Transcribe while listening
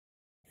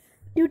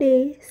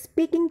Today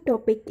speaking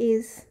topic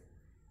is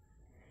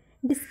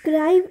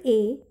describe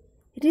a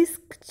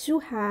risk you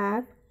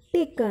have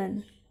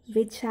taken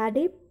which had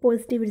a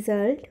positive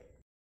result.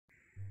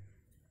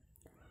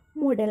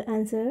 Model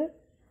answer.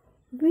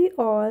 We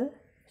all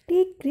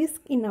take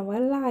risk in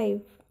our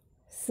life.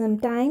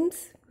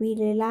 Sometimes we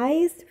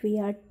realize we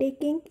are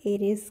taking a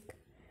risk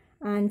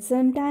and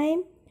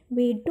sometimes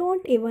we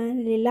don't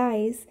even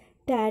realize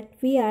that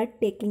we are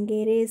taking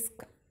a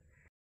risk.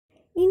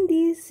 In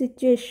this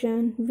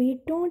situation,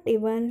 we don't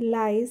even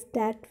realize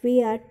that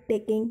we are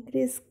taking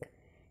risk.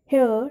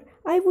 Here,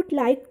 I would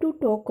like to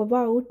talk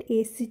about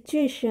a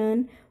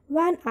situation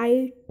when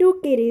I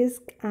took a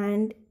risk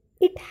and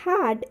it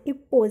had a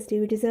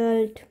positive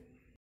result.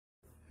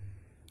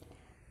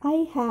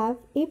 I have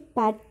a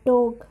pet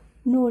dog,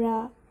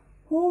 Nora,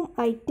 whom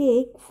I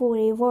take for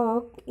a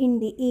walk in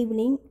the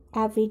evening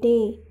every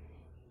day.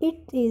 It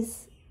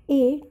is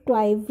a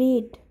toy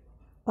breed.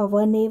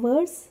 Our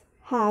neighbors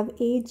have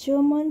a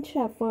German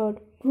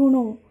Shepherd,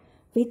 Bruno,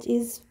 which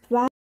is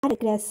very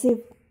aggressive.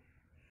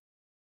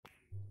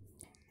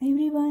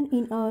 Everyone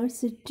in our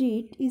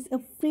street is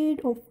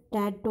afraid of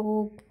that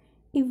dog.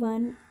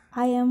 Even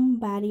I am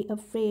very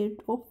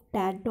afraid of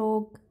that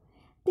dog.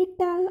 They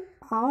tell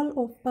all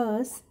of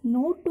us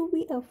not to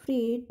be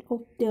afraid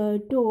of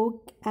the dog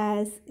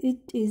as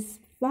it is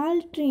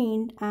well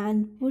trained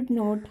and would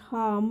not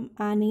harm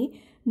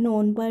any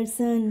known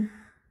person.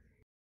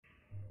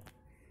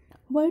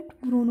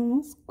 But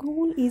Bruno's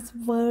school is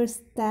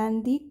worse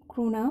than the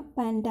corona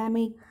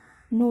pandemic.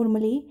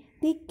 Normally,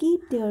 they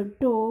keep their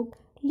dog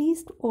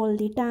leashed all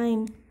the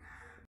time.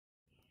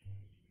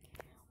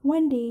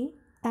 One day,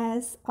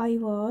 as I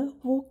was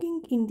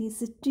walking in the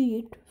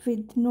street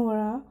with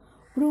Nora,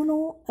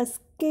 Bruno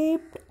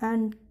escaped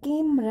and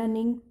came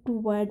running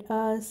toward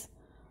us.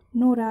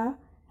 Nora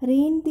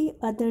ran the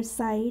other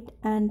side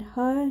and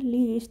her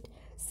leash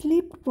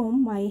slipped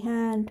from my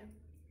hand.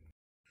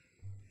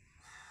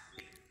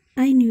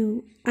 I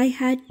knew I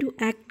had to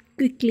act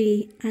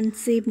quickly and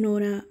save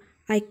Nora.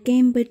 I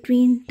came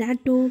between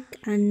that dog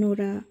and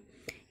Nora.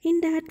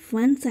 In that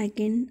 1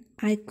 second,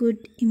 I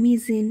could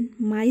imagine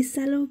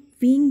myself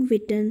being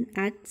bitten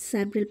at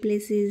several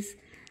places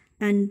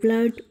and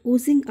blood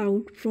oozing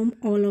out from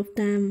all of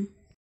them.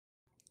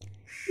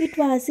 It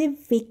was a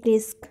big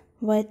risk,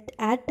 but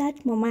at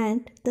that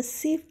moment, the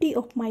safety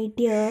of my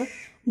dear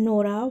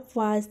Nora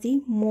was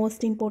the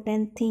most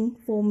important thing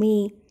for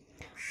me.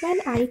 When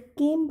I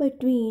came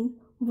between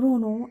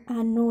Bruno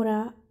and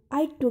Nora,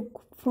 I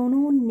took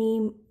Bruno's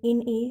name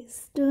in a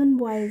stern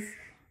voice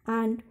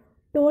and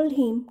told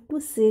him to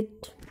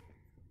sit.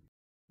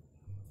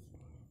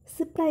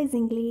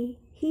 Surprisingly,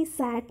 he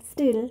sat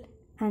still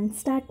and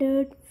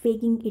started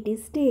wagging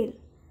its tail.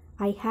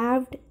 I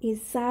heaved a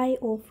sigh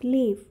of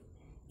relief.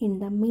 In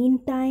the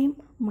meantime,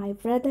 my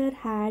brother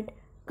had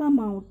come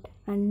out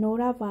and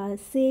Nora was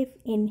safe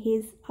in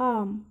his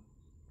arm.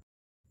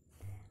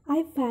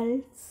 I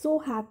felt so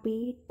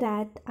happy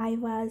that I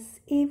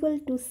was able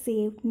to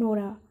save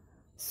Nora.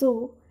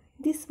 So,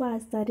 this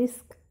was the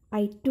risk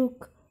I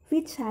took,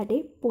 which had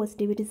a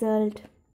positive result.